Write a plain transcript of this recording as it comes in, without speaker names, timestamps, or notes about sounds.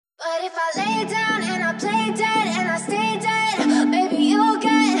But if I lay down and I play dead and I stay dead, maybe you'll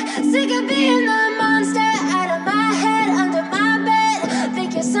get sick of being the monster out of my head, under my bed.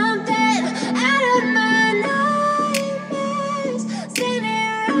 Think you're something out of my nightmares,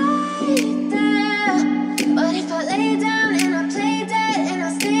 standing right there. But if I lay down and I play dead and I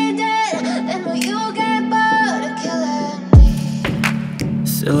stay dead, then will you get bored of killing me?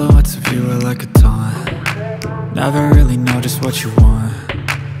 Silhouettes of you are like a taunt. Never really know just what you want.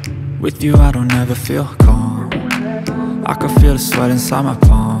 With you I don't ever feel calm. I can feel the sweat inside my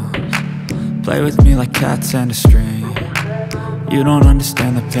palms. Play with me like cats and a string. You don't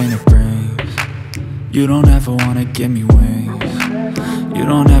understand the pain it brings. You don't ever wanna give me wings. You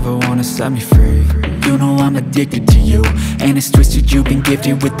don't ever wanna set me free. You know I'm addicted to you, and it's twisted, you've been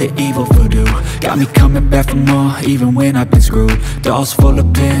gifted with the evil voodoo. Got me coming back for more, even when I've been screwed. Dolls full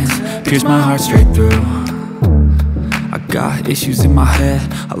of pins, pierce my heart straight through. I got issues in my head,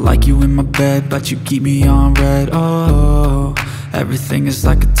 I like you in my bed, but you keep me on red. Oh, everything is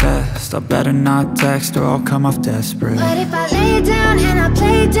like a test. I better not text or I'll come off desperate. But if I lay down and I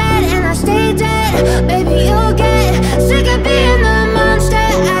play dead and I stay dead, maybe you'll get sick of being the monster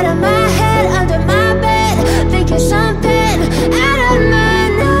out of my head, under my bed. Think you're something out of my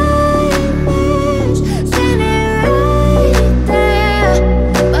nightmares, standing right there.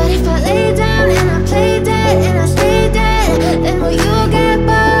 But if I lay down and I play dead and I stay dead, then will you get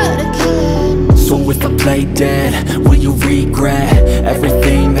bored of killing me? So if I play dead, will you regret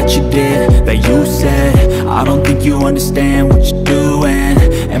everything that you did, that you said? I don't think you understand what you're doing,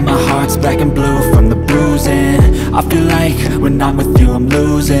 and my heart's black and blue from the bruising. I feel like when I'm with you I'm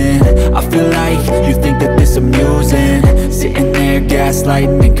losing. I feel like you think that this amusing, sitting there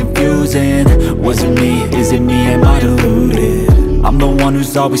gaslighting and confusing. Was it me? Is it me? Am I deluded? I'm the one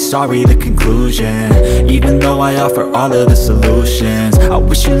who's always sorry, the conclusion, even though I offer all of the solutions. I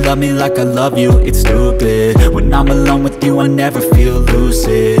wish you loved me like I love you, it's stupid. When I'm alone with you I never feel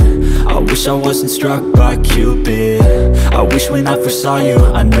lucid. I wish I wasn't struck by Cupid. I wish when I first saw you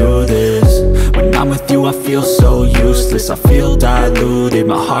I knew this. When I'm with you I feel so useless, I feel diluted,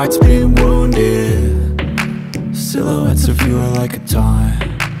 my heart's been wounded. Silhouettes of you are like a taunt.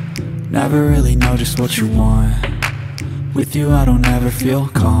 Never really know just what you want. With you I don't ever feel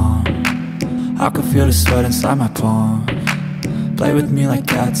calm. I can feel the sweat inside my palms. Play with me like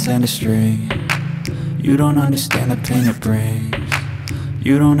cats and a string. You don't understand the pain it brings.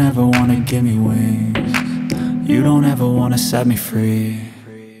 You don't ever wanna give me wings. You don't ever wanna set me free.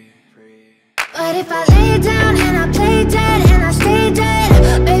 But if I lay down and I play dead and I stay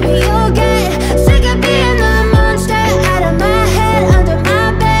dead, maybe you'll get sick of being the monster out of my head, under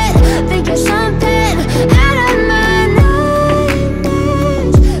my bed. Think you're something out of my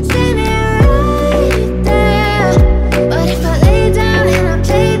nightmares, standing right there. But if I lay down and I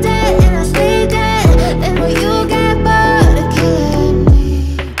play dead and I stay dead, then will you get bored of killing me?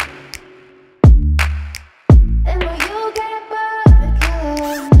 Then will you get bored of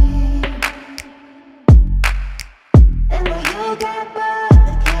killing me? Then will you get bored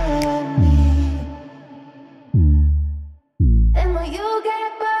of killing me? Then will you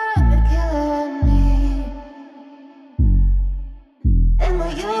get bored of killing me? Then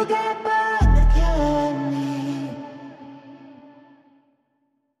will you get bored of killing me?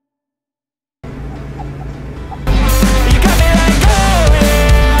 You got me like, oh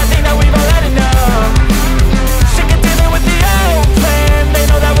yeah, I think that we've all had enough. Sick of dealing with the old plan, they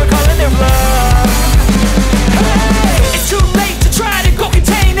know that we're calling their bluff. Hey, it's too late to try to go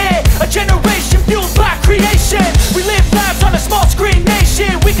contain it. A generation fueled by creation. We live lives on a small screen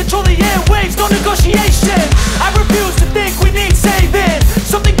nation. We control the airwaves, no negotiation. I refuse to think we need saving.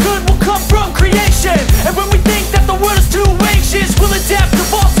 Something good will come from creation. And when we think that the world is too anxious, we'll adapt,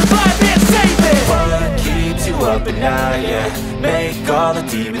 evolve, survive and save it. What keeps you up at night, yeah? Make all the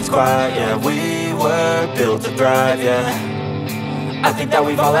demons quiet, yeah. We were built to thrive, yeah. I think that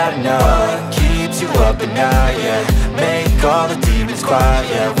we've all had enough. What keeps you up at night, yeah? Make all the demons quiet,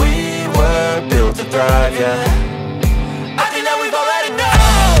 yeah. We were built to thrive, yeah.